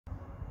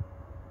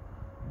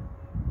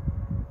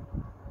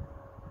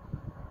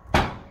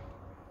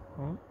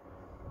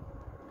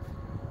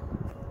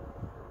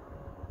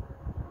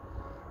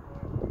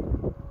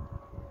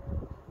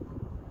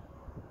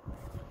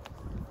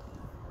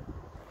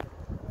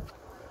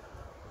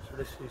So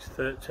this is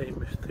 13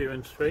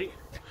 Methuen Street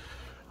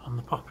on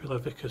the popular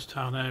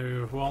Vicarstown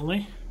area of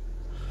Walney.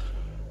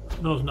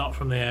 For those not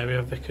from the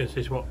area, Vickers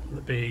is what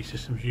the BAE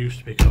Systems used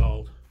to be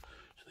called.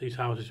 So these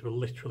houses were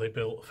literally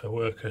built for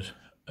workers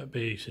at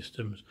BAE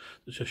Systems.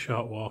 It's a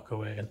short walk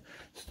away and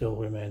still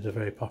remains a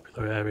very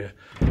popular area.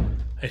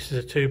 This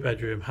is a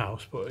 2-bedroom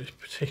house, but it's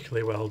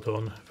particularly well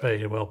done,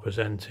 very well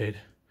presented.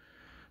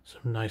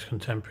 Some nice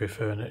contemporary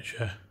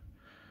furniture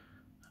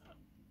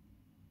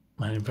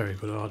and in very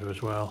good order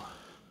as well.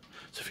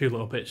 It's a few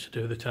little bits to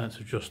do, the tenants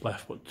have just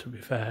left, but to be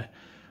fair,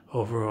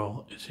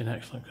 overall it's in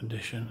excellent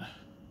condition.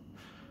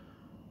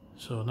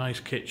 So nice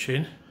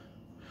kitchen,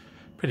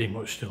 pretty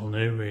much still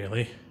new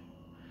really.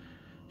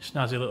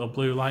 Snazzy little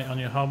blue light on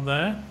your hob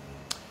there.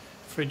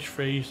 Fridge,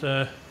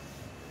 freezer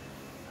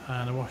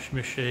and a washing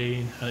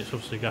machine, and it's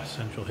obviously gas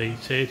central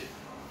heated.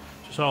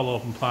 Just all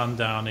open plan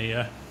down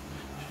here,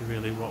 which is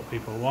really what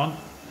people want.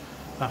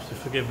 I have to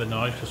forgive the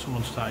noise because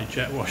someone started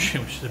jet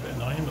washing, which is a bit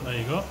annoying, but there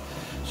you go.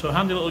 So a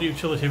handy little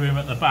utility room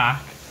at the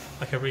back,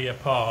 like a rear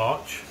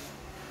porch.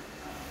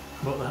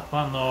 But the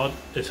landlord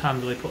has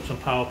handily put some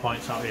power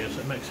points out here,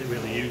 so it makes it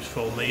really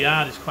useful. And the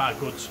yard is quite a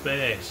good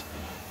space.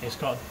 It's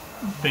got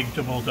big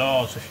double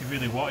doors, so if you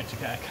really wanted to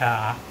get a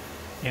car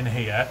in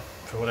here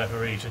for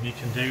whatever reason, you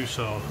can do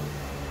so.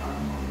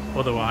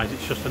 Otherwise,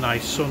 it's just a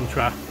nice sun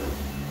trap.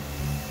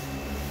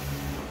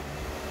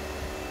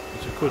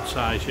 It's a good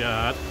sized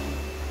yard.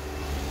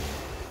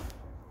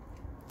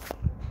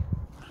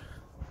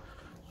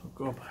 So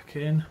go back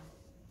in.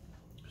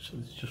 So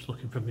it's just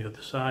looking from the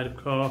other side, of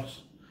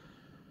course.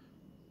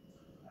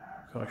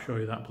 Got to show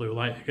you that blue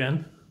light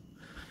again.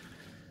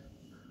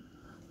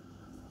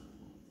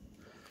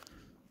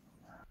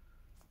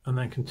 And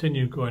then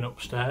continue going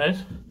upstairs.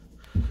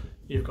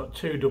 You've got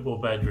 2 double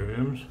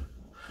bedrooms,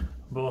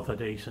 both a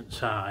decent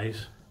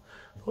size,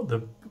 but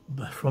the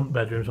front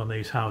bedrooms on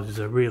these houses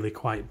are really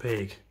quite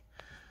big.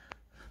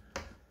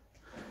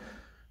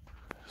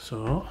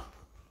 So,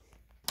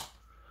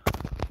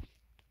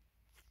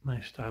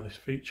 nice stylish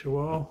feature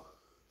wall,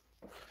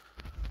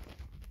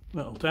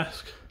 little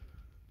desk,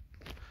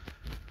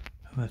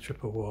 and a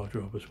triple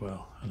wardrobe as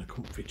well, and a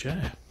comfy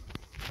chair.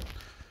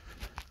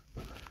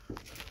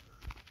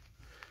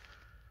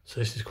 So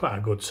this is quite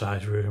a good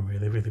sized room,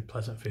 really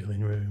pleasant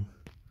feeling room.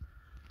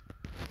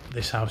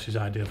 This house is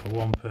ideal for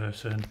one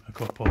person, a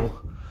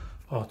couple,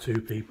 or 2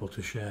 people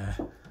to share.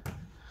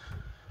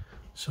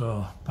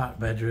 So back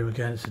bedroom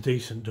again, it's a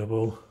decent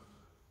double.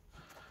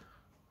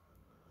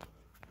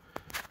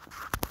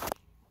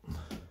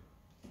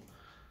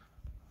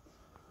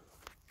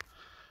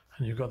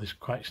 And you've got this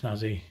quite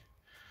snazzy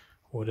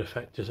wood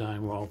effect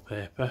design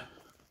wallpaper.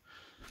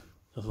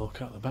 There's a look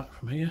at the back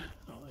from here,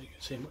 not that you can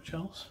see much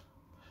else.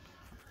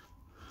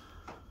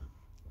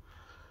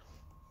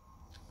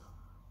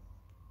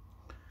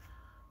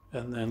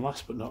 And then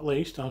last but not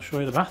least, I'll show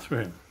you the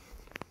bathroom.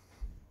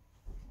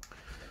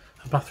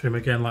 The bathroom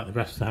again, like the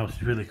rest of the house,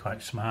 is really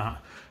quite smart.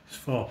 It's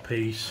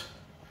 4-piece,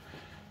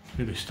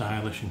 really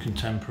stylish and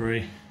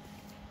contemporary.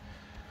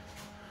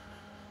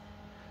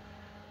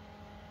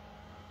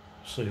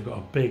 So you've got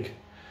a big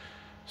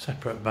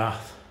separate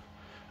bath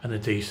and a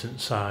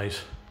decent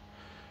size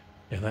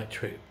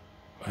electric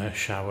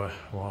shower,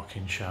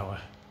 walk-in shower.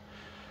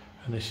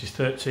 And this is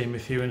 13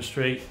 Methuen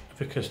Street,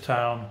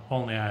 Vicarstown,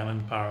 Walney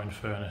Island Barrow and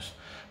Furness.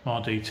 More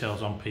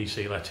details on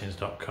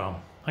pclettings.com.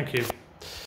 Thank you.